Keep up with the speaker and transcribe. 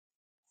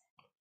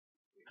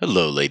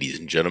Hello, ladies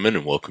and gentlemen,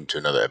 and welcome to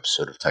another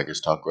episode of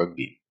Tigers Talk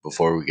Rugby.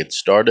 Before we get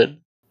started,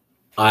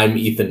 I'm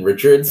Ethan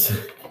Richards.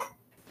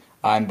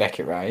 I'm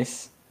Beckett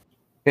Rice.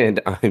 And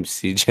I'm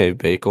CJ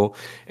Bakel.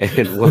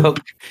 And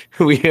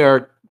we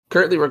are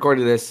currently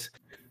recording this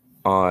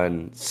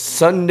on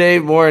Sunday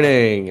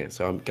morning.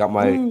 So I've got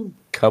my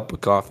cup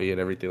of coffee and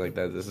everything like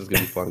that. This is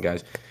going to be fun,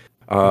 guys.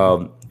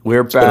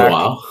 We're It's back. been a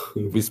while.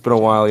 It's been a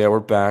while. Yeah,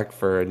 we're back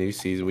for a new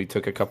season. We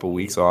took a couple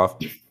weeks off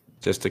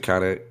just to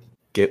kind of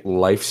get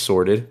life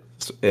sorted.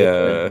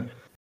 And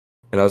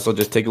also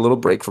just take a little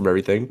break from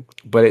everything.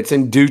 But it's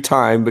in due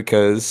time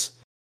because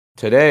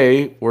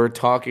today we're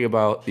talking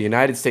about the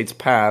United States'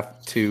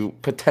 path to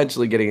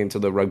potentially getting into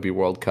the Rugby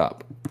World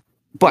Cup.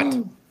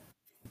 But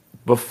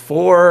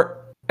before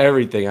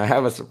everything, I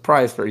have a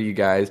surprise for you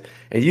guys.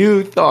 And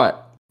you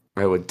thought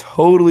I would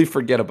totally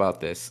forget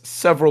about this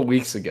several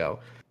weeks ago.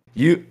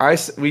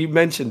 We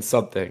mentioned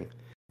something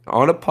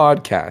on a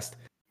podcast,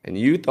 and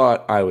you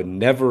thought I would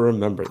never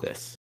remember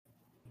this.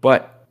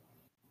 But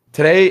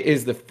today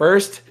is the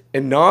first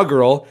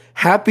inaugural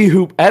Happy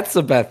Hoop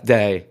Etzebeth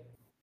Day.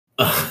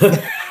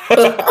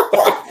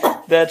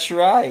 That's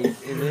right. It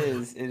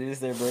is. It is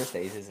their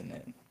birthdays, isn't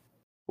it?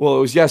 Well, it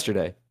was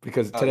yesterday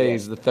because today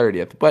is the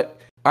 30th.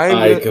 But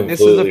I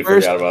completely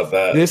forgot about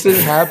that. This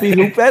is Happy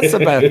Hoop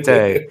Etzebeth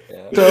Day.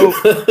 Yeah. So,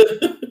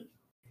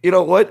 you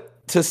know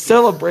what? To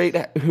celebrate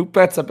Hoop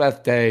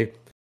Etzebeth Day,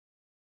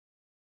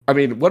 I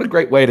mean, what a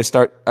great way to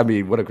start.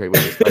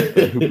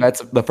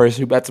 The first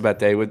Hoop Etzebeth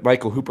Day with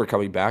Michael Hooper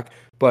coming back.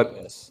 But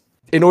Yes.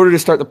 in order to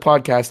start the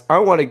podcast, I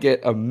want to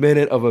get a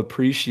minute of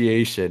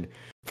appreciation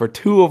for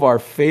two of our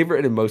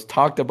favorite and most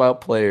talked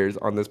about players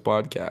on this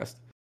podcast.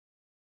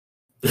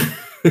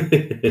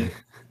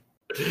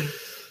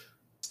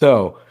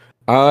 So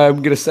I'm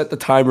going to set the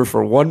timer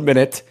for 1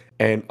 minute,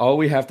 and all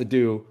we have to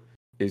do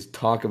is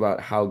talk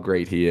about how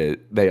great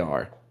they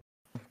are.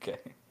 Okay.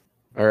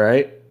 All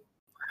right?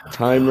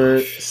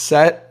 Timer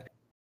set,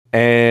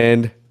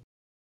 and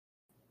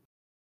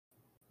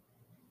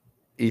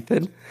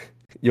Ethan,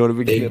 you want to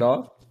begin it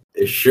off?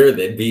 Sure,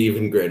 they'd be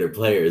even greater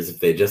players if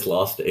they just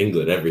lost to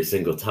England every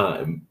single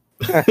time.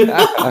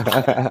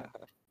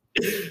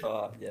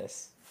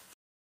 Yes.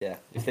 Yeah.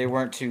 If they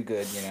weren't too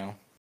good, you know.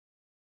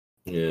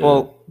 Yeah.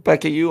 Well,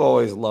 Becky, you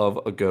always love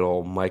a good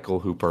old Michael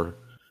Hooper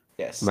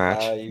Yes.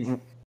 match.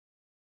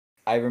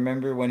 I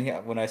remember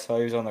when I saw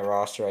he was on the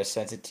roster, I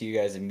sent it to you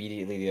guys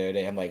immediately the other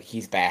day. I'm like,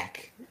 he's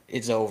back.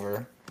 It's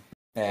over.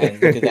 And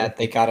look at that.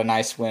 They got a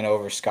nice win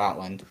over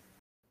Scotland.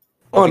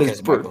 All On because his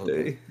of Michael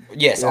birthday. Hooper.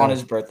 Yes, Yeah. on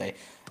his birthday.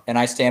 And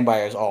I stand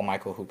by it was all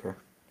Michael Hooper.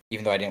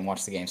 Even though I didn't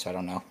watch the game, so I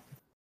don't know.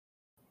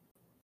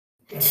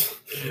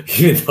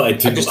 Even though I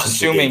didn't I'm just watch the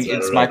assuming games, I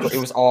it's don't know. Michael. It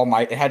was all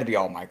Mike. It had to be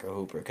all Michael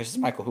Hooper because it's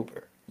Michael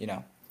Hooper. You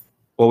know.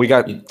 Well, we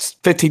got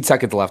 15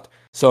 seconds left.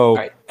 So All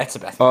right, that's the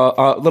best.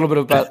 a little bit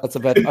about that's a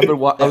bet. I've been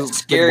watching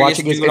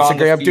his dude on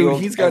the Instagram. Dude, field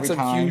he's got every some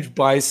time. huge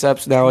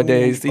biceps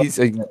nowadays. He's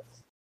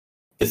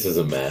This is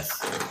a mess.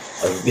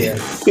 Yeah.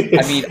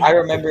 I mean, I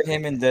remember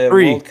him in the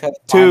 3, World Cup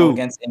 2, final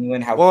against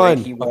England. How 1.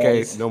 great he was.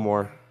 Okay, no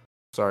more.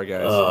 Sorry,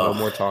 guys. No Ugh.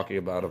 more talking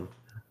about him.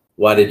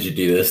 Why did you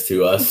do this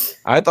to us?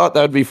 I thought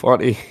that would be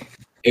funny.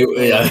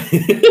 Yeah.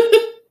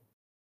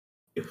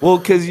 Well,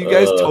 because you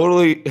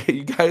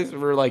guys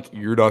were like,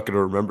 you're not going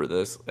to remember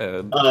this.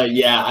 And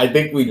Yeah, I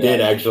think we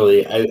did Yeah.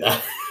 actually.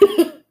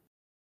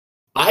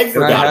 I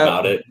forgot have-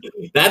 about it.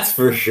 That's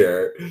for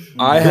sure.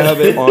 I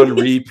have it on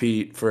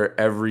repeat for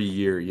every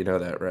year. You know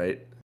that, right?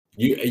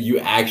 You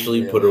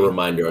actually put a Really?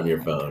 reminder on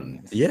your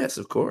phone. Yes,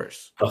 of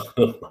course.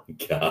 Oh my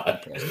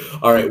god.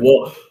 All right,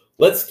 well,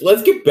 let's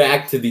get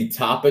back to the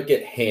topic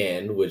at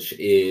hand, which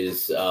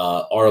is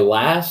our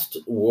last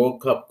World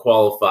Cup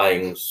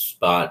qualifying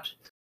spot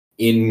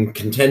in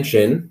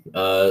contention,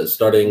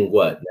 starting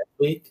what, next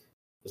week?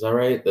 Is that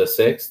right? The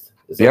 6th?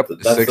 Yep,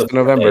 6th of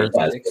November.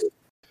 Yeah.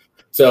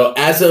 So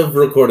as of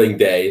recording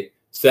day,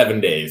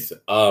 7 days.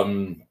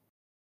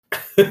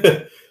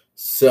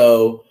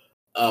 So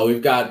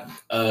we've got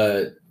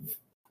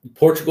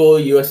Portugal,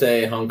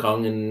 USA, Hong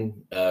Kong,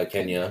 and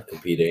Kenya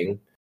competing.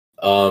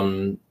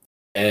 And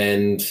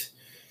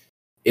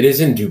it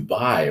is in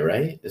Dubai,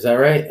 right? Is that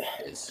right?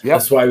 Yep.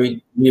 That's why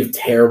we have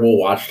terrible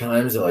watch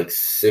times at like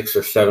 6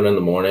 or 7 in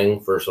the morning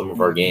for some of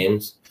our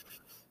games.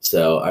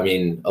 So, I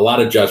mean, a lot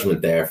of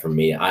judgment there from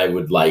me. I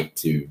would like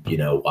to,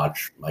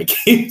 watch my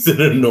games at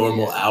a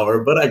normal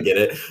hour, but I get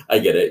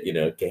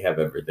it. Can't have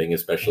everything,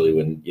 especially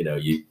when,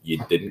 you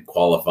didn't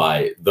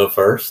qualify the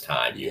first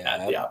time you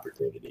had the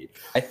opportunity.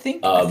 I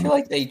feel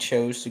like they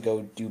chose to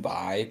go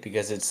Dubai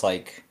because it's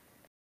like,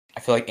 I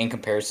feel like in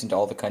comparison to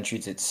all the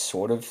countries, it's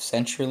sort of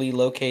centrally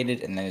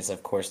located, and then it's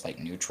of course like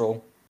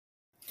neutral.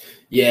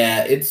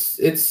 Yeah, it's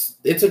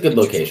a good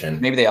location.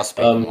 Maybe they also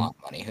paid a lot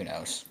of money. Who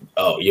knows?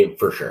 Oh, yeah,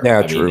 for sure. Yeah,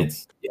 I mean, true.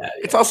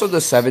 It's also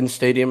the 7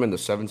 Stadium, and the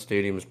 7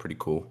 Stadium is pretty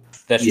cool.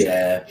 That's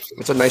yeah.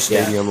 It's a nice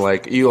stadium.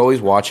 Like, you always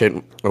watch it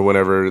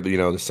whenever, the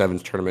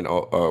 7s tournament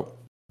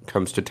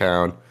comes to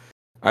town.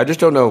 I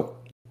just don't know,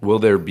 will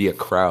there be a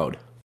crowd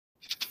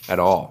at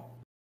all?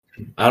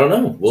 I don't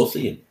know. We'll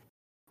see.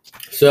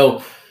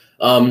 So,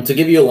 To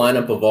give you a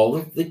lineup of all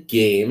of the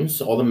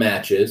games, all the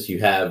matches, you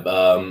have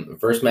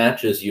first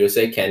match is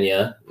USA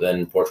Kenya,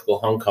 then Portugal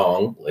Hong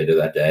Kong later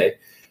that day.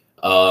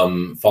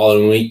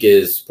 Following week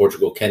is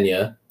Portugal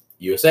Kenya,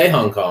 USA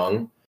Hong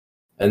Kong,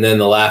 and then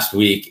the last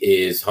week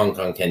is Hong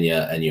Kong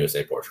Kenya and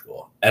USA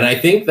Portugal. And I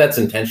think that's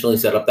intentionally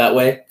set up that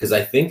way because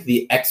I think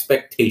the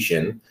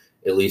expectation,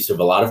 at least of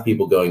a lot of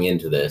people going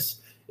into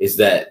this, is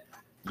that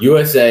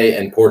USA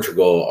and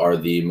Portugal are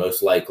the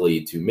most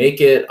likely to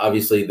make it.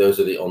 Obviously, those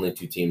are the only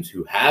two teams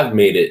who have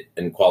made it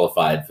and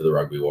qualified for the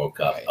Rugby World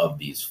Cup of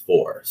these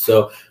four.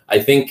 So I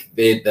think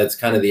that's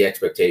kind of the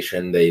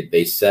expectation.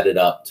 They set it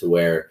up to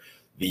where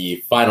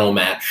the final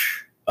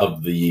match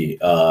of the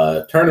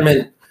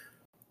tournament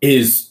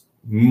is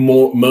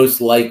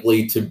most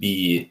likely to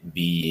be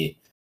the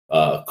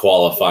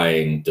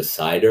qualifying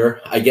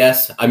decider, I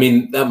guess. I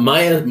mean,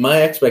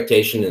 my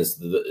expectation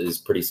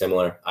is pretty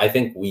similar. I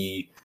think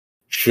we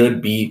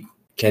should beat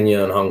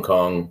Kenya and Hong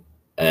Kong,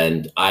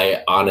 and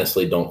I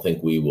honestly don't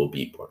think we will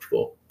beat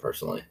Portugal,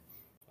 personally.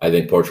 I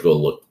think Portugal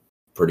looked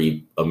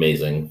pretty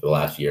amazing for the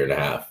last year and a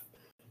half,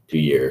 2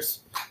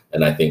 years,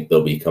 and I think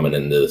they'll be coming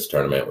into this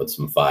tournament with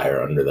some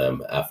fire under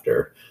them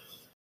after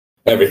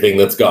everything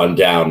that's gone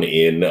down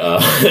in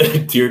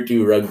Tier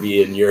 2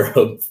 rugby in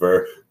Europe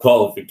for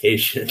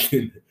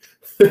qualification.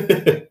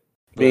 I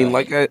mean,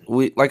 like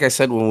I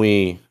said when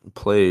we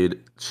played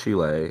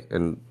Chile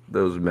and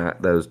those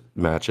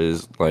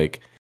matches, like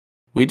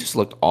we just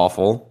looked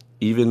awful.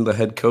 Even the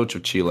head coach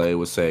of Chile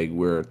was saying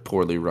we're a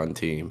poorly run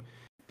team.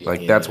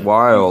 Like that's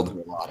wild.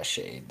 A lot of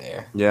shade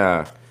there.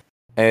 Yeah,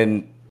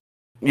 and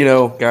you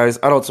know, guys,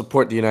 I don't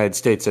support the United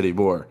States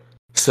anymore.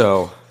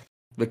 So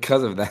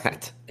because of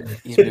that,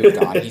 he's moved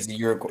on.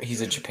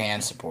 He's a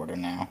Japan supporter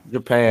now.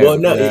 Japan. Well,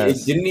 no,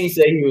 yes. didn't he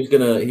say he was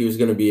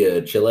gonna be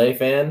a Chile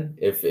fan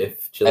if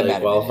Chile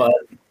qualified?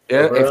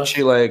 Yeah, if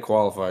Chile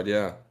qualified,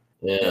 yeah.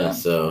 Yeah,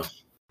 so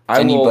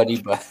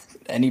anybody but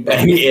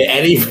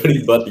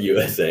the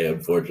USA,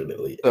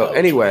 unfortunately. So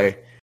anyway,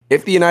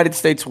 if the United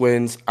States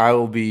wins, I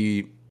will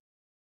be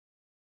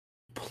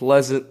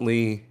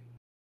pleasantly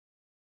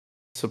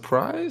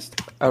surprised.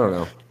 I don't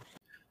know.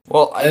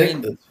 Well, I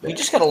mean, we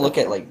just got to look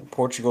at like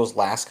Portugal's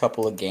last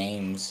couple of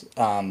games.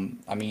 I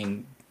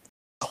mean,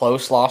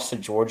 close loss to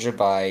Georgia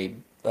by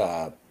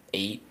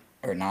 8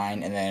 or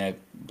 9, and then a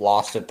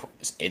loss to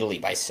Italy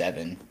by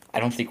 7. I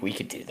don't think we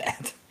could do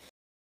that.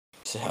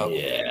 So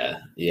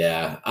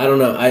yeah. I don't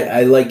know.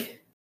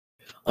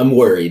 I'm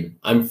worried.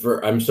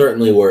 I'm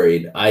certainly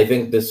worried. I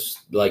think this,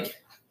 like,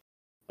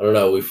 I don't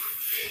know.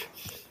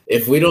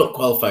 If we don't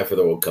qualify for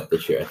the World Cup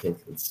this year, I think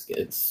it's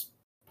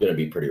going to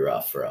be pretty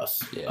rough for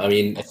us. Yeah. I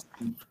mean,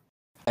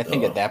 I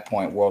think at that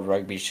point, World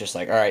Rugby's just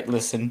like, all right,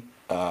 listen,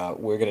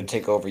 we're going to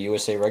take over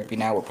USA Rugby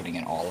now. We're putting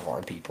in all of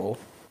our people.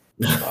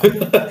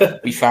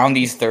 We found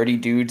these 30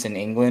 dudes in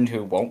England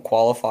who won't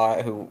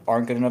qualify, who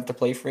aren't good enough to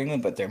play for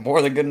England, but they're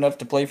more than good enough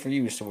to play for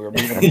you. So we're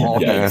moving them all.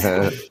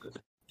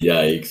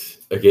 Yikes.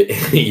 Okay.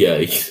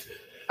 Yikes.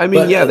 I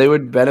mean, they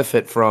would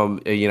benefit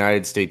from a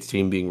United States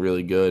team being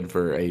really good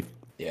for a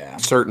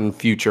certain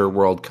future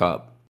World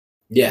Cup.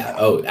 Yeah.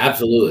 Oh,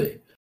 absolutely.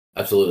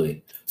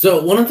 Absolutely.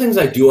 So one of the things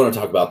I do want to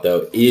talk about,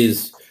 though,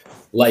 is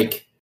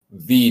like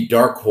the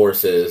dark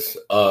horses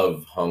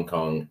of Hong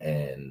Kong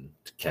and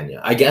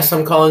Kenya. I guess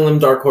I'm calling them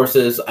dark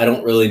horses. I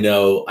don't really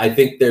know. I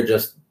think they're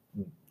just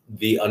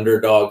the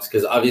underdogs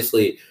because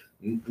obviously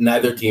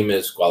neither team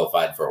is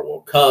qualified for a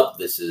World Cup.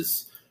 This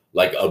is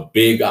like a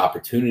big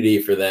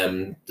opportunity for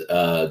them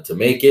to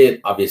make it.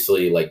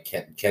 Obviously, like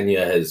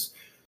Kenya has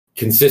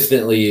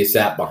consistently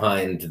sat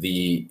behind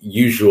the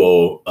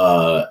usual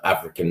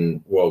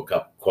African World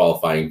Cup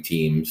qualifying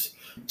teams.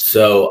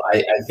 So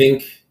I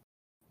think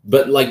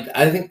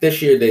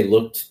this year they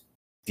looked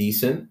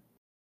decent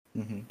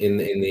in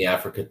the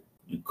Africa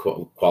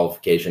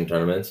qualification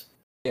tournaments.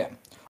 Yeah.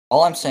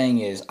 All I'm saying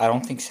is I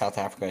don't think South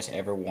Africa has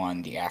ever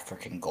won the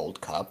African Gold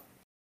Cup.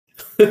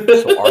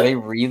 So are they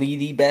really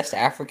the best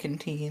African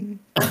team?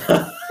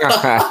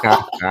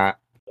 I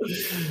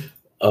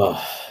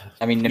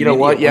mean, you know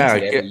what? Yeah,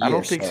 I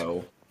don't think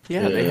so.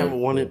 Yeah, they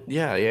haven't won it.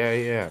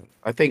 Yeah.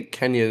 I think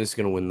Kenya is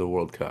going to win the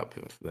World Cup.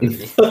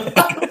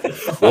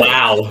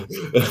 Wow,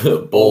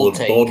 bold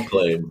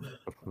claim.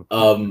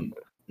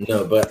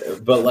 No,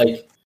 but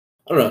like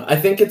I don't know. I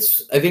think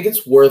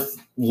it's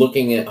worth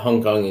looking at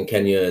Hong Kong and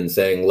Kenya and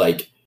saying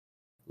like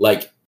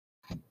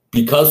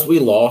because we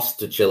lost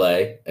to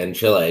Chile and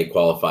Chile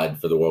qualified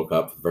for the World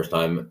Cup for the first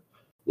time.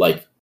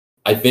 Like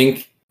I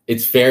think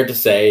it's fair to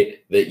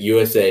say that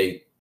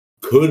USA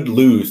could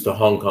lose to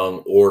Hong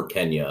Kong or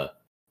Kenya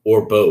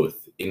or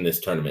both in this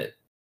tournament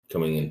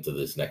coming into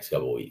this next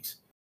couple of weeks.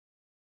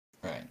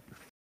 Right.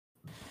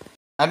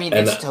 I mean,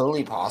 it's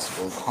totally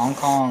possible. Hong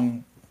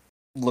Kong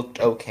looked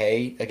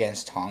okay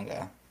against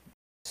Tonga.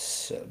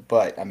 So,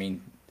 but, I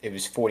mean, it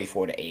was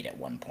 44-8 at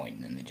one point,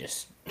 and then they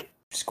just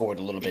scored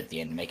a little bit at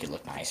the end to make it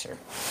look nicer.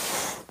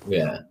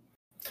 Yeah.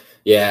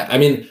 Yeah, I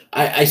mean,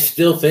 I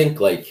still think,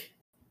 like,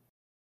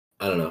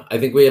 I don't know. I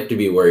think we have to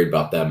be worried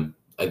about them.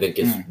 I think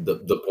it's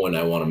the point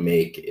I want to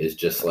make is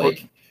just,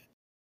 like,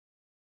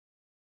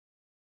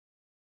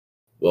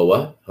 Well,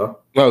 what? Huh?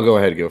 No, go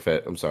ahead, go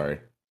fit. I'm sorry.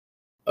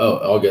 Oh,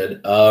 all good.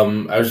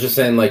 I was just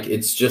saying, like,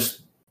 it's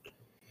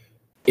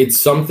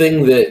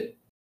something that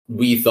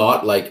we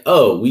thought, like,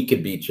 oh, we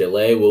could beat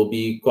Chile, we'll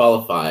be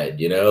qualified,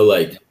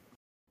 like,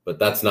 but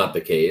that's not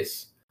the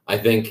case. I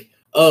think,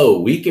 oh,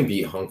 we can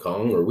beat Hong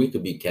Kong or we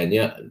could beat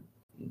Kenya.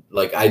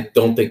 Like, I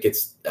don't think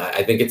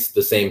I think it's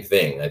the same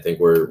thing. I think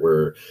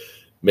we're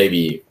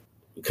maybe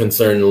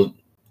concerned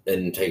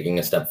in taking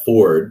a step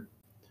forward,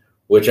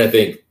 which I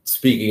think,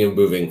 speaking of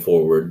moving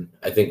forward,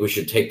 I think we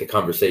should take the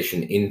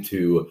conversation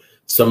into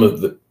some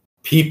of the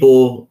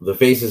people, the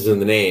faces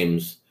and the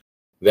names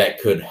that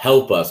could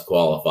help us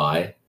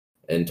qualify,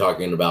 and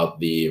talking about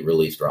the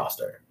released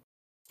roster.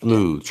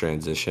 Smooth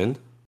transition.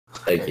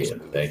 Thank Very you.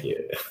 smooth. Thank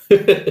you.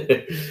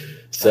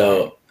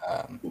 So,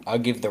 I'll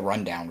give the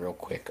rundown real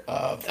quick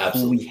of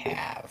Absolutely. who we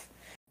have.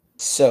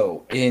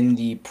 So, in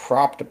the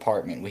prop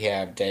department, we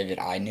have David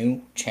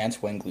Ainu, Chance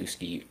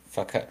Wengluski,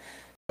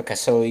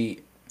 Fakausi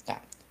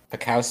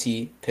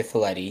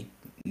Pifoletti,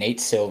 Nate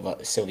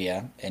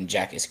Sylvia, and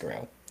Jack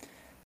Iscaro.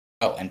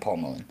 Oh, and Paul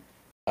Mullen.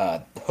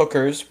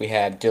 Hookers, we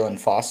have Dylan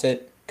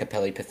Fawcett,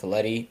 Capelli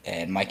Pifoletti,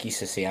 and Mikey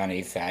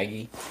Siciani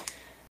Faggi.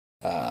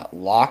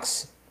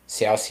 Locks,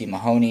 Siausi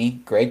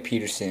Mahoney, Greg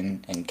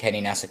Peterson, and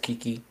Kenny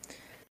Nasakiki.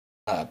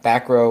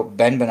 Back row,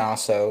 Ben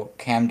Bonasso,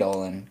 Cam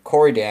Dolan,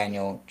 Corey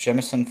Daniel,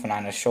 Jemison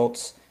Fanina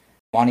Schultz,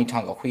 Wani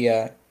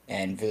Tongahuia,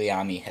 and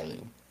Viliami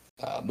Helu.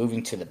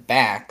 Moving to the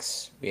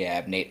backs, we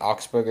have Nate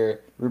Oxberger,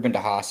 Ruben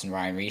DeHaas, and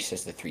Ryan Reese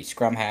as the three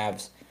scrum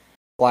halves.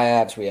 Fly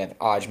halves, we have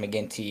Aj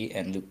McGinty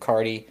and Luke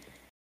Carty.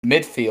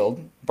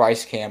 Midfield,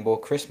 Bryce Campbell,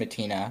 Chris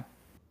Mattina,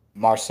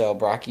 Marcel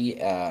Bracchi,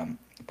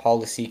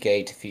 Paul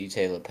Lasique,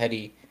 Tafite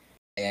Lopetti,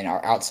 and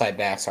our outside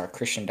backs are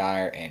Christian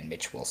Dyer and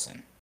Mitch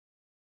Wilson.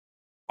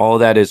 All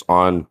that is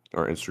on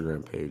our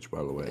Instagram page,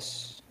 by the way.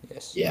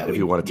 Yes. yeah, If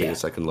you want to take a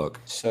second look.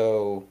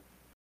 So,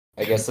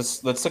 I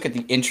guess let's look at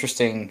the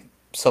interesting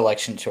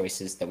selection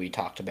choices that we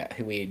talked about,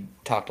 who we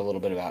talked a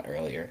little bit about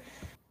earlier.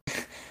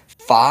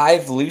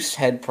 5 loose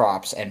head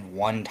props and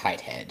 1 tight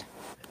head.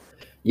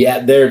 Yeah,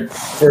 they're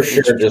for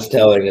sure just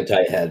telling a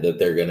tight head that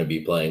they're going to be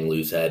playing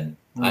loose head.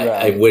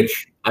 Right.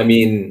 Which, I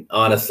mean,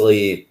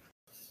 honestly,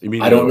 You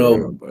mean I don't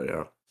know. But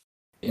yeah.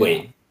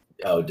 Wait.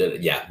 Oh,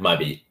 might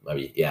be.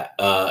 Yeah.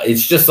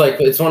 It's just like,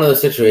 it's one of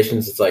those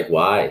situations. It's like,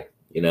 why?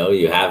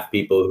 You have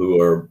people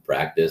who are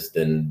practiced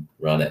and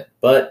run it,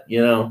 but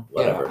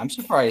whatever. Yeah, I'm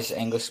surprised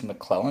Angus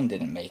McClellan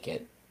didn't make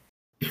it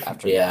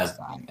after Yeah. last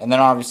time. And then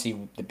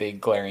obviously the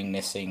big glaring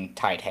missing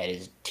tight head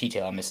is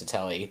Tito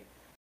Misatelli,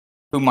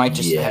 who might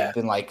just have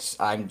been like,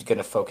 I'm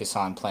gonna focus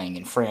on playing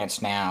in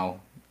France now.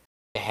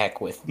 The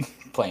heck with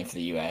playing for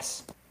the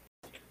US.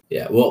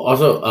 Yeah. Well,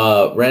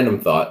 also,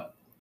 random thought: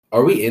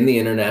 are we in the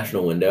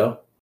international window?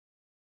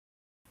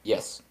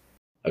 Yes.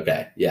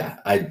 Okay. Yeah.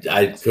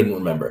 I couldn't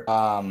remember.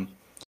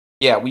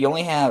 Yeah, we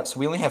only have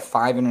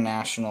 5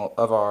 international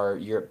of our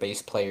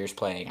Europe-based players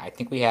playing. I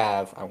think we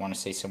have, I want to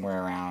say,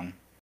 somewhere around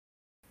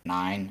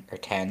 9 or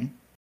 10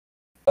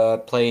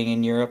 playing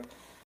in Europe.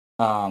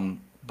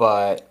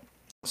 But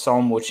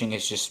Solom Witching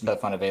has just been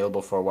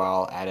unavailable for a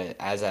while,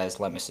 as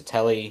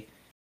Lemisatelli.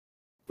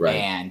 Right.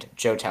 And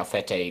Joe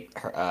Taufete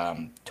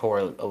tore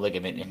a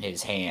ligament in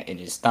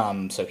his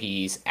thumb, so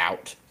he's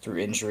out through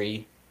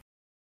injury.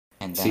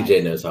 And then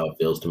CJ knows how it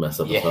feels to mess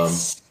up a thumb.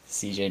 Yes,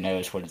 CJ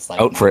knows what it's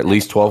like. Out for at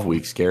least 12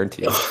 weeks,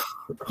 guaranteed.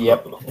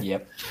 Yep.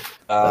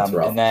 That's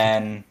rough. And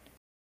then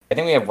I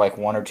think we have like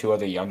 1 or 2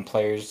 other young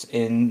players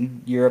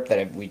in Europe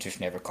that we just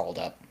never called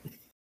up.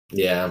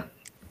 Yeah.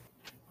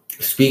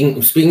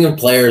 Speaking of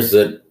players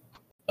that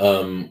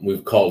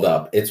we've called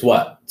up, it's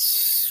what,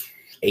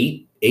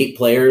 8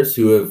 players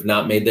who have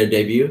not made their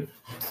debut.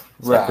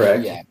 Is that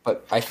correct? Yeah,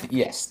 but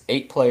yes,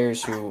 8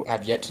 players who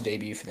have yet to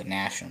debut for the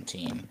national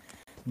team.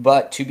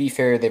 But to be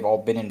fair, they've all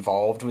been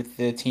involved with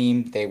the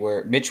team.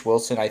 Mitch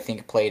Wilson, I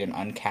think, played an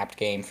uncapped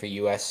game for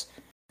US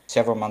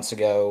several months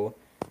ago.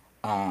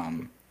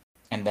 And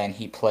then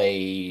he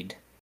played,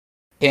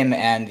 him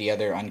and the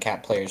other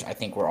uncapped players, I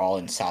think, were all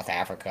in South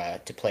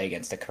Africa to play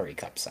against the Curry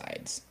Cup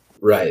sides.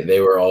 Right. They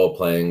were all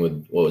playing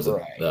with, what was it?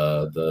 Right.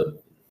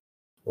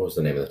 What was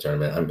the name of the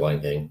tournament? I'm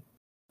blanking.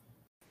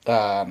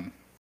 That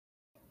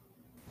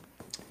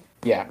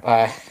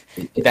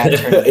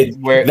tournament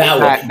where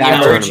that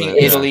emerging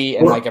tournament, Italy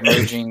and like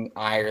emerging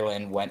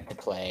Ireland went to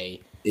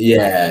play.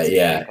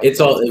 Yeah. It's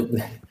all,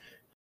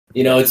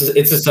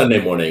 it's a Sunday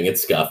morning.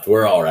 It's scuffed.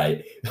 We're all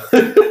right.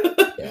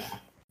 Yeah.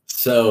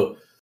 So,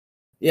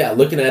 yeah,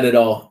 looking at it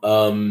all,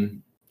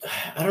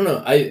 I don't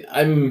know.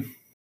 I'm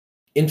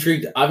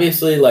intrigued.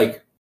 Obviously,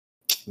 like,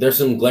 there's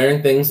some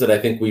glaring things that I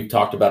think we've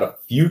talked about a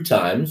few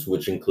times,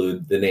 which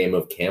include the name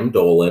of Cam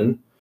Dolan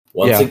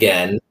once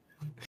again,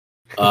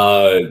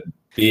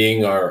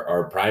 being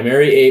our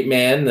primary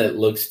 8-man that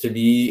looks to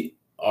be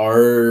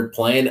our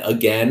plan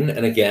again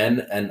and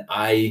again, and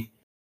I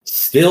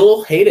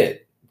still hate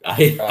it.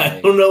 I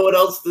don't know what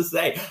else to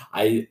say.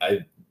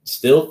 I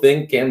still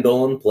think Cam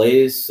Dolan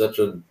plays such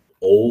an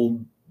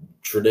old,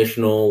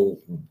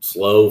 traditional,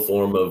 slow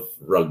form of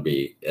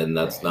rugby, and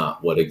that's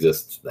not what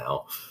exists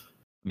now.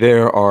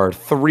 There are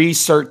 3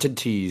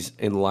 certainties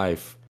in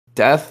life: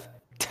 death,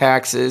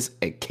 taxes,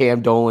 and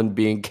Cam Dolan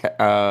being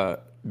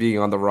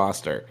on the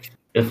roster.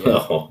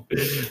 Oh,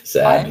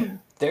 sad.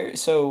 I'm there.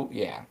 So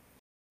yeah,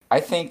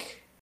 I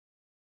think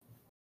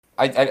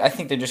I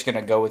think they're just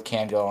gonna go with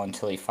Cam Dolan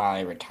until he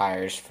finally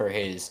retires for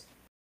his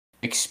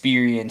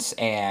experience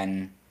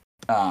and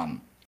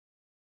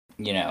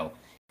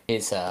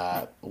his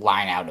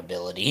line out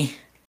ability.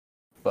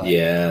 But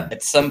Yeah.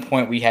 at some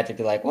point we had to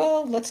be like,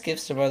 well, let's give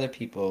some other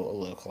people a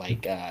look,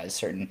 like a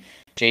certain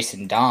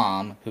Jason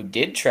Dom, who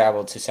did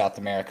travel to South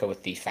America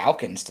with the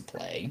Falcons to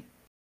play.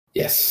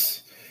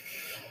 Yes.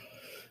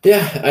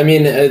 Yeah, I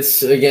mean,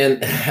 it's again,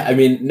 I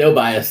mean, no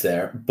bias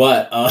there,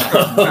 but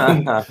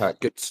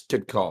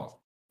Good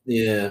call.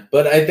 yeah,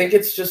 but I think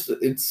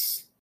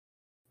it's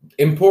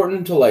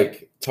important to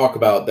like talk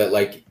about that.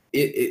 Like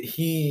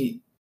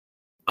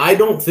I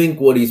don't think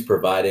what he's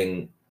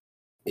providing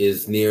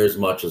is near as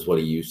much as what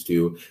he used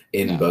to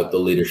in both the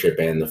leadership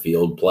and the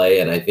field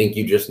play, and I think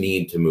you just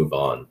need to move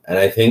on. And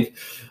I think,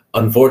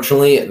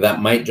 unfortunately,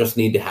 that might just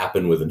need to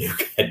happen with a new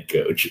head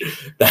coach.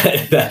 I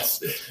think that's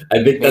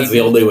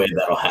the only way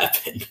that'll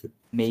happen.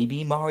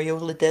 Maybe Mario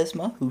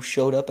Ledesma, who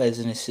showed up as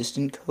an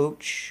assistant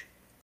coach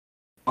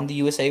on the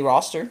USA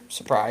roster.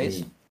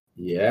 Surprise.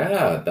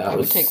 Yeah, I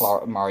would take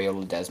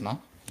Mario Ledesma.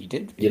 He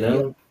did. He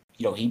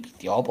beat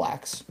the All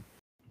Blacks.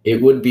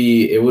 It would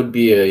be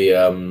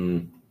a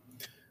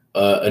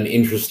an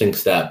interesting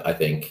step, I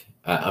think.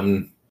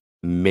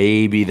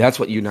 Maybe that's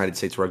what United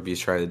States Rugby is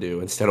trying to do.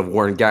 Instead of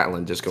Warren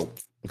Gatland, just go.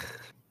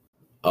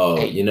 Oh,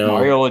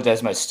 Mario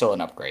Ledesma is still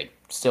an upgrade.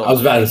 Still, I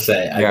was about to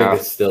say, I think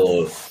it's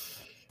still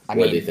a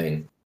worthy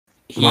thing.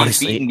 He's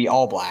beaten the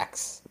All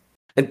Blacks.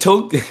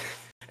 Until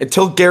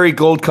Gary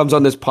Gold comes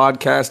on this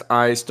podcast,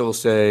 I still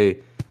say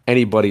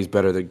anybody's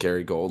better than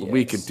Gary Gold. Yes.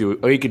 We could do a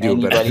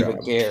better job.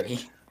 But Gary.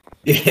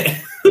 Yeah.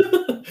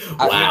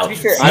 Wow. To be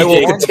fair, I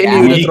will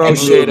continue to throw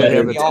shade at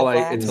him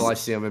until I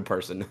see him in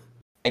person.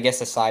 I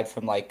guess aside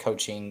from like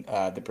coaching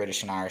the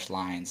British and Irish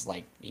Lions,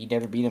 like he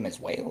never beat them as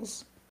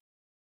Wales.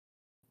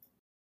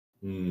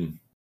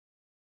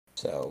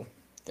 So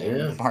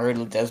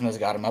Mario Ledesma's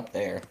got him up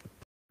there.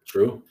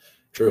 True.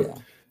 Yeah.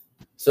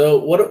 So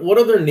what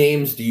other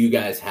names do you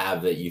guys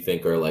have that you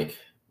think are like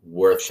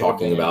worth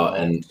talking about?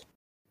 And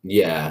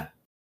yeah.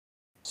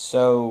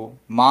 So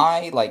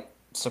my like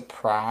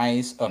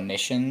surprise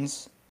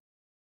omissions,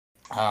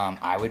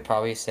 I would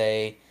probably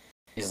say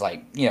is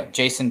like,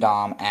 Jason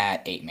Dom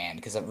at 8-man,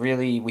 because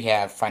really we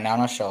have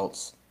Fernando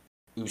Schultz,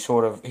 who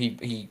sort of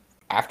he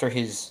after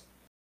his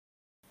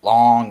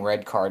long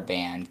red card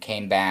ban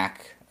came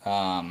back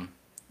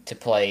to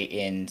play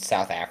in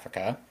South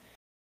Africa,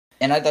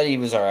 and I thought he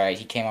was all right.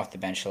 He came off the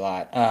bench a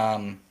lot.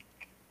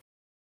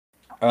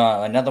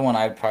 Another one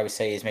I would probably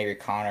say is maybe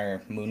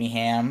Connor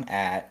Mooneyham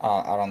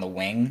out on the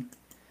wing.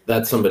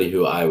 That's somebody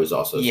who I was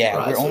also surprised.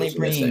 Yeah, we're only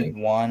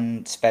bringing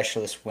one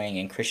specialist wing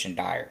in Christian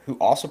Dyer, who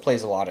also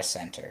plays a lot of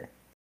center.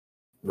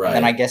 Right. And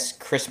then I guess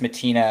Chris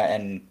Matina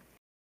and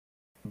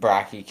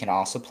Brachy can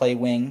also play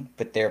wing,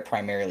 but they're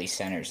primarily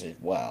centers as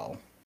well.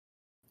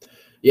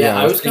 Yeah,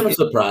 I was kind of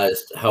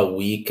surprised how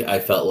weak I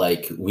felt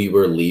like we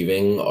were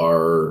leaving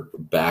our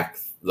back,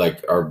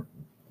 like our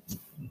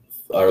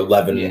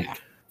 11,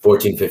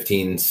 14,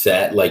 15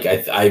 set. Like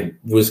I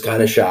was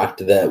kind of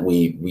shocked that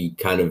we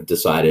kind of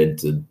decided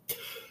to,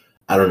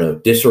 I don't know,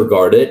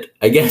 disregard it,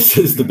 I guess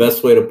is the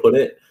best way to put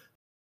it.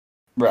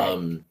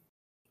 Right.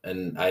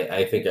 And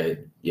I think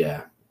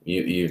yeah.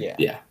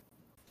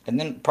 And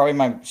then probably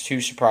my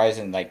two surprise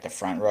in like the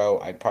front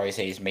row, I'd probably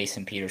say is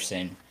Mason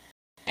Peterson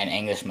and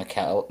Angus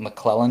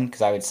McClellan,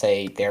 because I would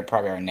say they're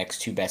probably our next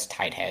two best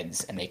tight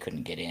heads, and they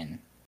couldn't get in.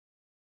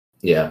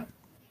 Yeah.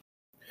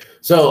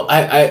 So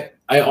I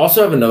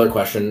also have another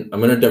question.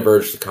 I'm going to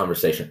diverge the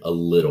conversation a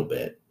little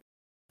bit.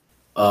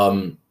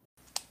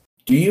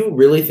 Do you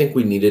really think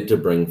we needed to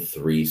bring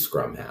 3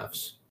 scrum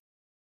halves?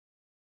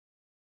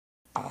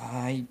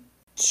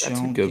 That's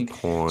a good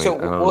point.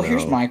 So,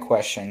 here's my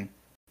question.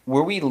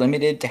 Were we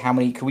limited to how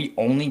many? Could we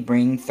only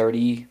bring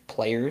 30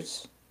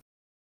 players?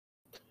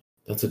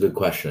 That's a good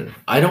question.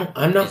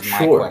 I'm not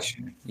sure. My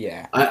question.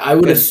 Yeah. I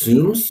would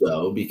assume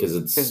so, because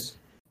it's...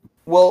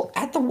 Well,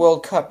 at the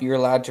World Cup, you're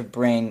allowed to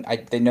bring...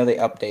 they know they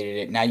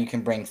updated it. Now you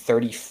can bring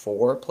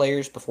 34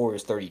 players. Before it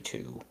was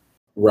 32.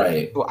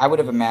 Right. So I would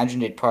have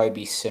imagined it'd probably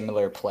be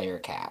similar player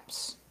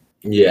caps.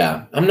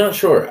 Yeah. I'm not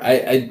sure.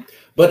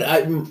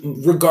 But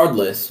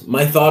regardless,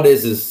 my thought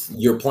is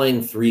you're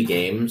playing 3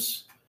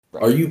 games.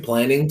 Right. Are you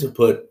planning to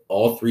put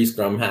all 3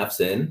 scrum halves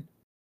in?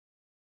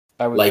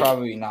 I would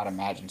probably not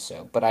imagine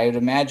so. But I would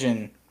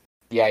imagine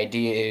the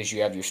idea is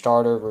you have your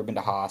starter, Ruben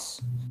de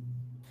Haas.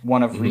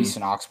 One of Reese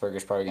and Augsburger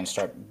is probably going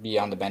to be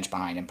on the bench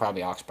behind him,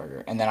 probably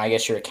Augsburger. And then I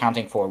guess you're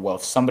accounting for, well,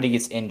 if somebody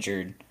gets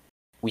injured,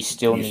 we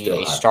still need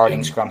a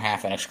starting scrum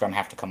half and a scrum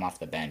half to come off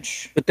the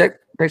bench. But that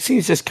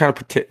seems just kind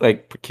of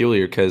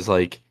peculiar, because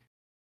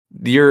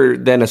you're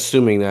then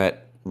assuming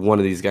that one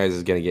of these guys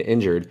is going to get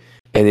injured,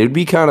 and it would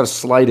be kind of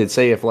slighted.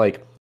 Say if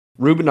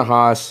Ruben de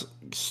Haas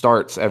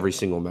starts every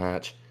single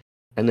match,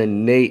 and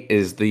then Nate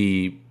is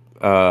the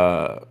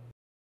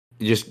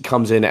just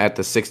comes in at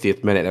the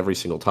 60th minute every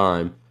single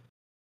time.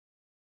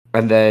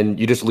 And then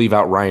you just leave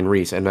out Ryan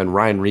Reese, and then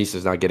Ryan Reese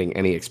is not getting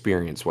any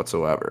experience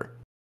whatsoever.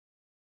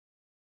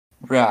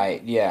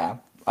 Right, yeah.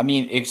 I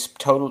mean, it's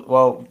total.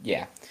 Well,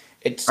 yeah.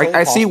 It's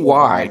I see possible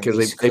why, Ryan because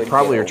Reese they could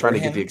probably get are trying over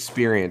to get the him.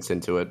 experience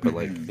into it, but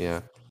yeah.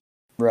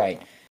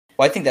 Right.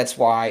 Well, I think that's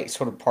why,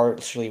 sort of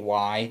partially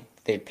why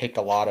they picked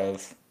a lot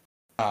of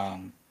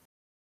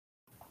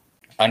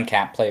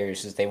uncapped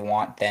players, is they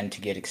want them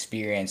to get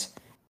experience.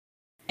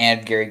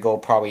 And Gary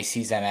Gold probably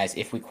sees them as,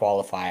 if we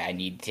qualify, I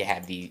need to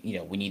have we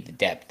need the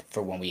depth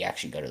for when we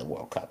actually go to the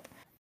World Cup.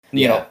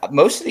 Yeah.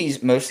 Most of these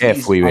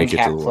If we make it to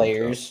the uncapped World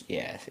players,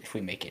 yeah, if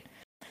we make it.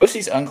 Most of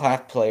these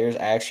uncapped players,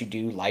 I actually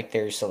do like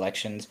their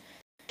selections.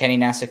 Kenny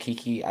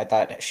Nasakiki, I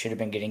thought should have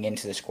been getting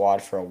into the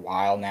squad for a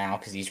while now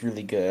because he's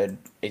really good.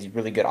 He's a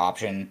really good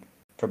option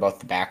for both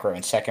the back row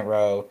and second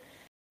row.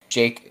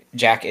 Jack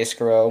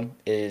Iskaro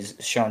is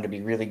shown to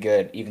be really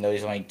good, even though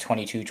he's only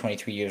 22,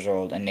 23 years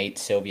old. And Nate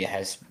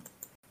Sylvia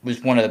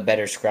was one of the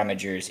better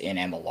scrummagers in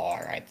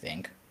MLR, I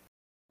think.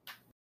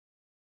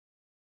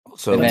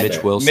 So And then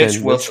Mitch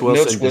Wilson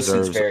Wilson's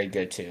deserves. very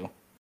good too.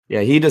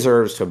 Yeah, he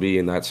deserves to be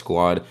in that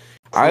squad.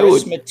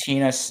 Chris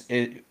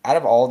Mattina, out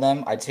of all of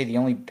them, I'd say the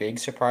only big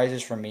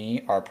surprises for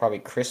me are probably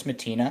Chris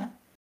Mattina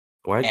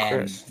Why and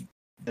Chris?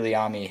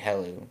 Viliami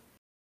Helu.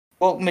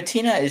 Well,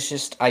 Mattina is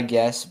just, I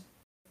guess,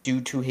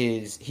 due to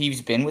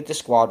he's been with the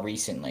squad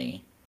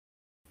recently,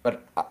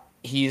 but I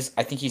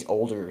think he's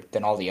older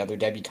than all the other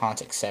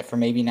debutantes except for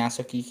maybe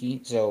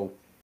Nasokiki. So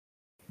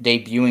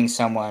debuting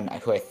someone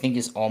who I think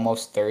is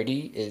almost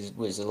 30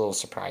 was a little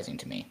surprising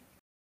to me.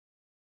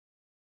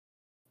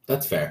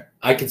 That's fair.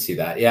 I can see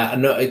that. Yeah,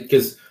 no,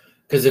 because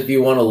if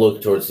you want to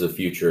look towards the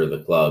future of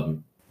the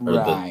club or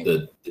Right.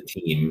 the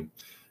team,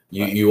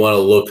 you want to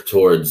look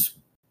towards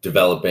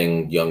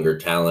developing younger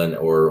talent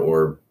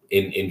or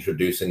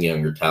introducing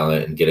younger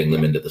talent and getting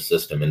them into the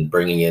system, and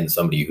bringing in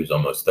somebody who's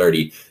almost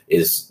 30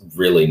 is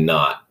really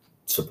not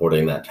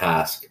supporting that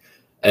task,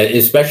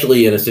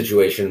 especially in a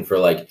situation for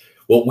like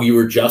what we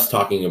were just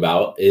talking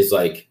about is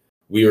like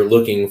we are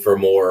looking for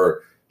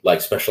more like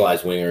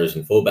specialized wingers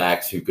and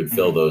fullbacks who could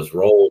fill those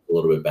roles a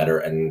little bit better.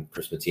 And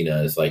Chris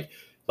Mattina is like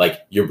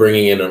you're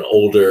bringing in an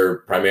older,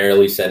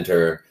 primarily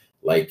center,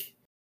 like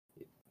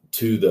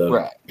to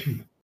the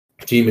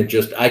team. And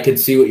just, I could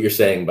see what you're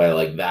saying by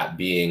like that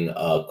being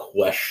a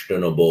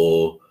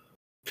questionable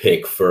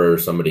pick for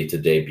somebody to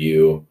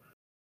debut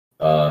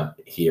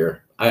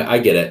here. I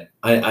get it.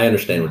 I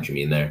understand what you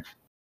mean there.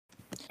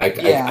 I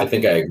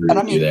think I agree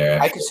with you there.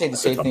 Actually. I could say the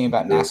same thing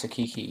about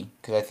Nasakiki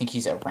because I think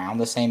he's around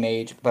the same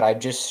age, but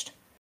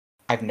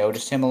I've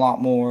noticed him a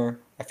lot more.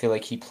 I feel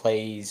like he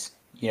plays,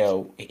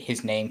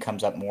 his name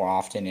comes up more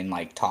often in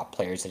like top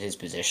players at his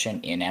position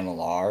in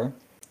MLR.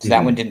 So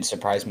that one didn't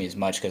surprise me as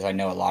much because I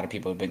know a lot of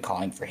people have been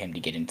calling for him to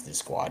get into the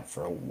squad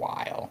for a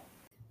while.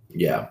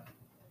 Yeah.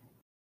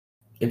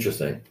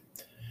 Interesting.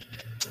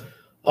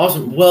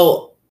 Awesome.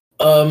 Well,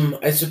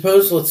 I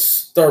suppose let's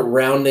start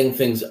rounding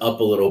things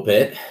up a little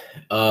bit.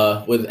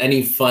 With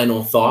any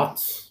final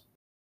thoughts?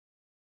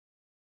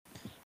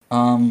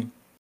 I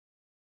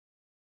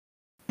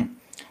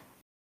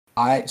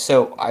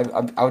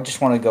would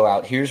just want to go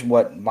out. Here's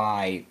what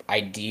my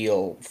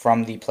ideal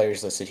from the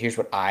players listed. Here's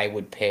what I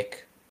would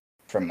pick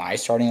for my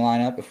starting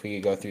lineup if we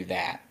could go through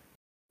that.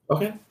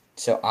 Okay.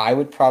 So I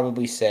would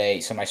probably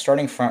say, my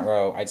starting front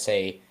row, I'd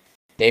say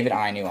David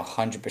Ainu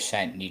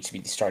 100% needs to be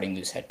the starting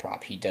loose head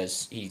prop.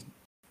 He's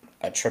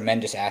a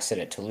tremendous asset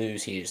at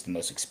Toulouse. He is the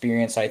most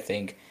experienced, I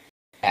think,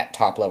 at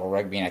top level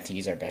rugby, and I think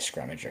he's our best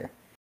scrummager.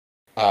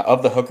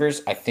 Of the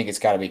hookers, I think it's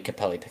got to be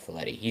Capelli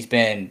Pifoletti. He's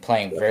been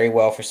playing very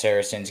well for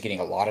Saracens, getting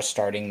a lot of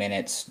starting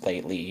minutes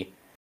lately.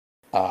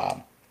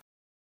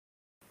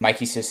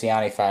 Mikey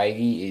Siciliani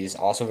Faigi is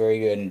also very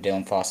good, and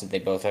Dylan Fawcett, they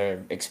both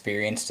are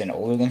experienced and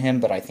older than him,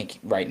 but I think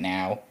right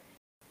now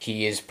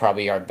he is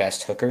probably our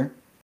best hooker.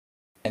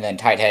 And then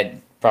tight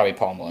head, probably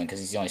Paul Mullen, because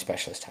he's the only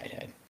specialist tight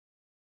head.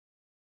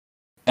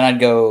 Then I'd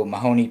go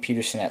Mahoney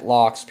Peterson at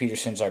locks.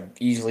 Peterson's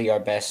easily our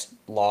best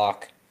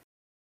lock.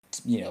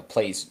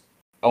 Plays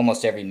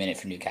almost every minute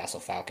for Newcastle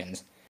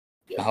Falcons.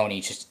 Yeah.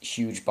 Mahoney, just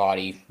huge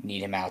body,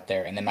 need him out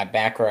there. And then my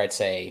back row, I'd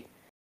say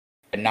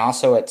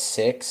Benasso at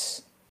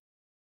 6.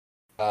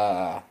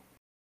 One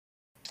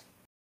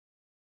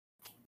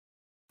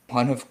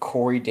of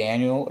Corey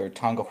Daniel or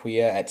Tonga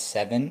Huia at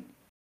 7.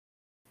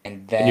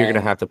 And then you're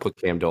gonna have to put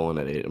Cam Dolan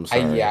at 8. I'm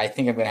sorry. I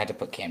think I'm gonna have to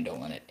put Cam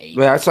Dolan at 8.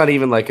 But that's not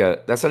even like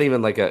a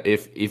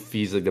if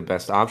he's like the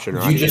best option or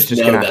not. It's just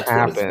gonna that's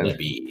happen. What it's gonna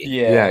be.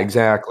 Yeah,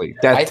 exactly.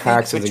 That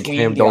taxes and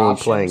Cam Dolan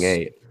playing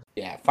 8.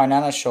 Yeah,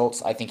 Fernando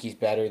Schultz, I think he's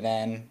better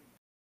than,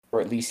 or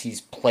at least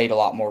he's played a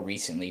lot more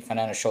recently.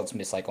 Fernando Schultz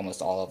missed like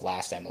almost all of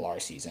last MLR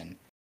season.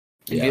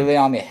 Yeah.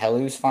 Viliami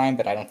Helu's fine,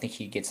 but I don't think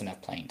he gets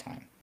enough playing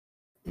time.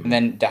 Mm-hmm. And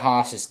then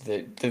DeHaas is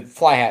the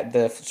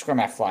scrum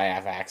half fly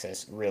half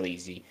access, real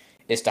easy.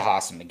 It's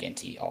DeHaas and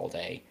McGinty all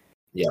day.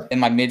 Yeah. In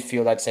my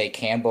midfield, I'd say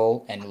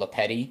Campbell and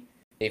Lepetti.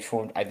 I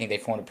think they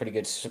formed a pretty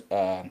good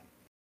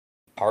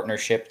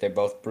partnership. They're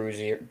both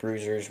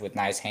bruisers with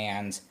nice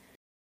hands.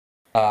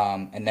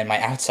 And then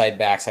my outside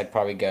backs, I'd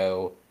probably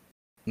go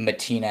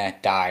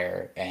Matina,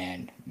 Dyer,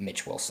 and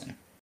Mitch Wilson.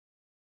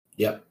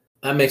 Yep,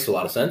 that makes a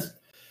lot of sense.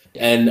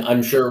 And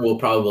I'm sure we'll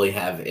probably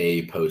have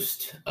a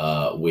post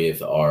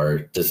with our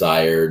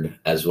desired,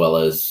 as well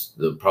as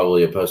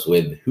probably a post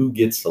with who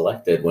gets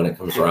selected when it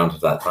comes around to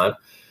that time.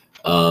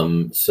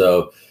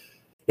 So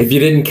if you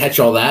didn't catch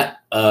all that,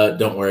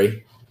 don't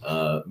worry.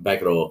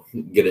 Beckett will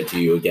get it to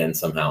you again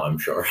somehow, I'm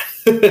sure.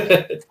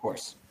 Of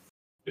course.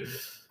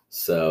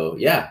 So,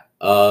 yeah.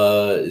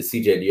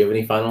 CJ, do you have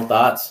any final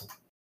thoughts?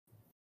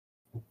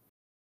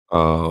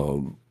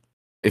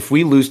 If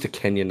we lose to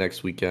Kenya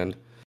next weekend,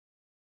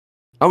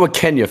 I'm a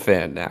Kenya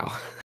fan now.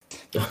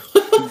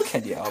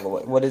 Kenya all the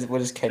way. What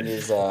is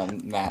Kenya's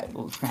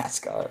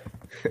mascot?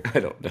 I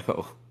don't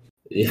know.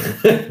 Yeah,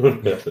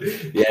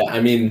 I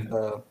mean,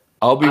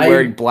 I'll be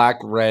wearing black,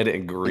 red,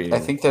 and green. I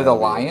think they're the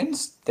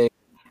Lions.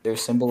 Their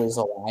symbol is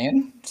a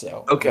lion.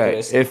 So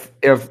okay,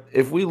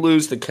 if we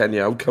lose to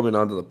Kenya, I'm coming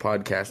onto the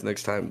podcast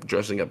next time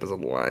dressing up as a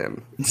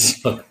lion.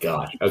 Oh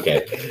God.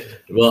 Okay.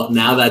 Well,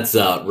 now that's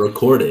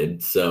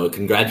recorded, so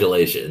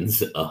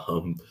congratulations.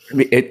 I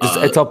mean,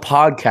 it's a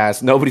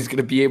podcast. Nobody's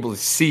gonna be able to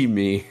see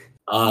me.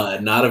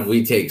 Not if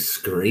we take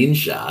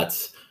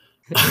screenshots.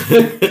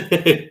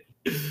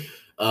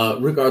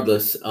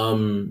 Regardless,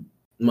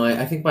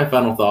 I think my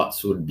final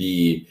thoughts would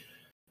be,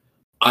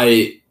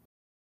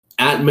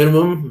 at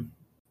minimum,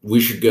 we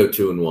should go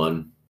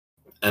 2-1,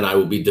 and I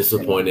will be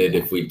disappointed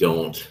if we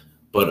don't.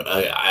 But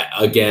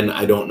I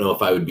don't know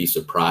if I would be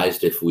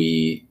surprised if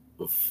we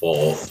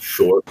fall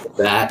short of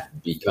that,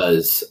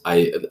 because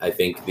I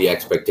think the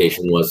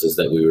expectation was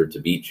that we were to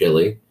beat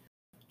Chile,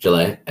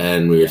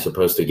 and we were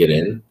supposed to get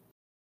in,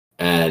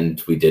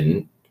 and we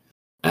didn't.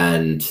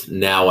 And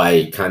now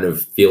I kind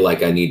of feel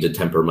like I need to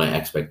temper my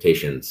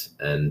expectations,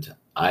 and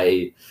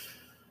I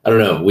don't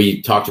know.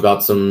 We talked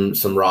about some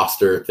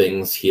roster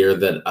things here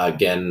that,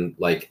 again,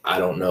 like, I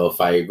don't know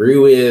if I agree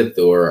with,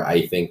 or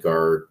I think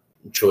are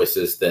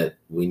choices that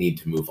we need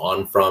to move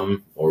on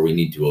from, or we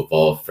need to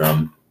evolve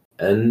from.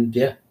 And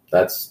yeah,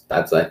 that's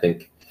I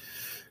think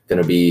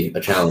going to be a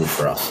challenge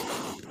for us.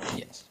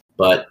 Yes.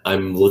 But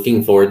I'm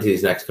looking forward to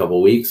these next couple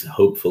of weeks.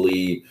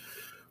 Hopefully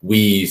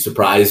we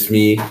surprise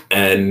me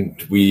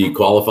and we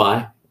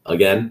qualify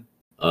again.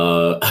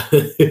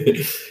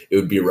 It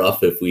would be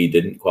rough if we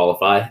didn't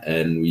qualify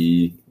and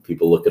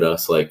people look at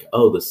us like,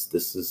 oh, this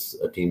is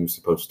a team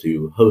supposed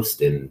to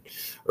host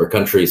or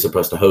country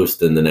supposed to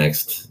host in the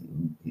next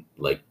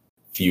like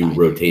few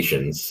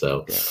rotations.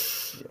 So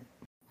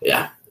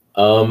yeah.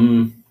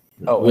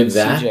 With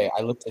that, CJ,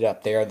 I looked it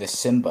up. They are the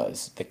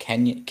Simbas. The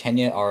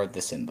Kenya are the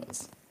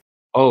Simbas.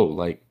 Oh,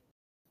 like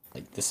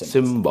the Simbas.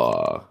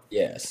 Simba.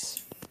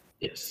 Yes.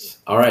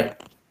 All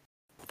right.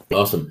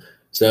 Awesome.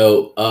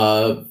 So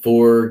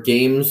for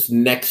games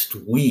next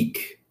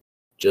week,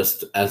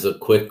 just as a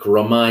quick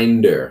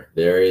reminder,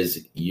 there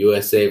is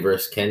USA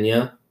versus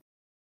Kenya,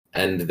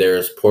 and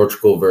there's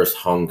Portugal versus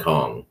Hong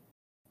Kong.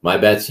 My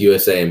bet's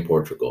USA and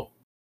Portugal.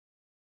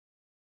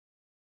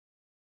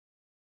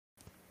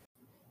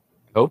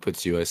 I hope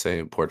it's USA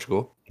and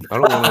Portugal. I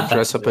don't want to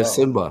dress up as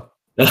Simba.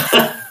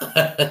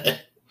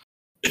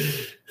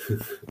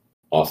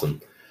 Awesome.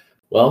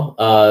 Well,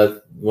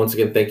 once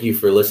again, thank you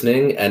for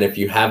listening. And if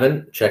you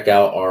haven't, check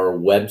out our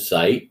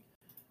website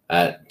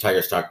at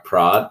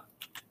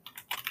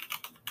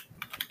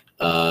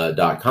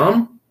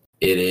tigerstockprod.com.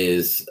 It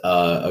is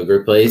a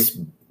great place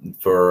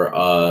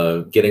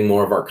for getting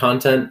more of our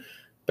content.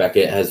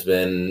 Beckett has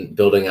been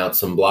building out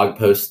some blog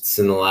posts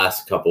in the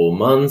last couple of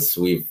months.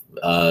 We've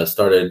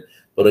started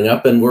building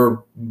up, and we're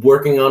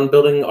working on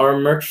building our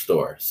merch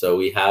store. So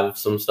we have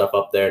some stuff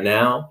up there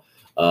now.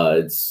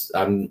 I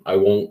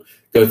won't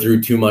go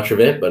through too much of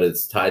it, but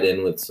it's tied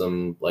in with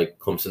some like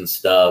Clemson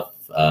stuff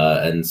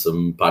and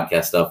some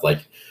podcast stuff.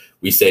 Like,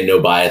 we say no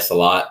bias a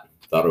lot.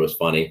 Thought it was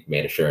funny.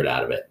 Made a shirt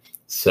out of it.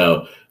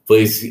 So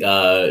please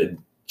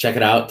check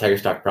it out.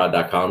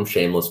 tigerstockprod.com.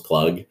 Shameless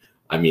plug.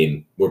 I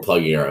mean, we're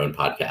plugging our own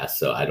podcast,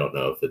 so I don't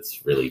know if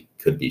it's really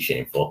could be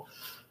shameful.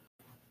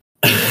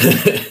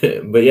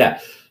 But yeah,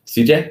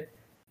 CJ?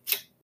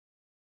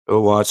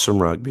 Go watch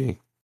some rugby.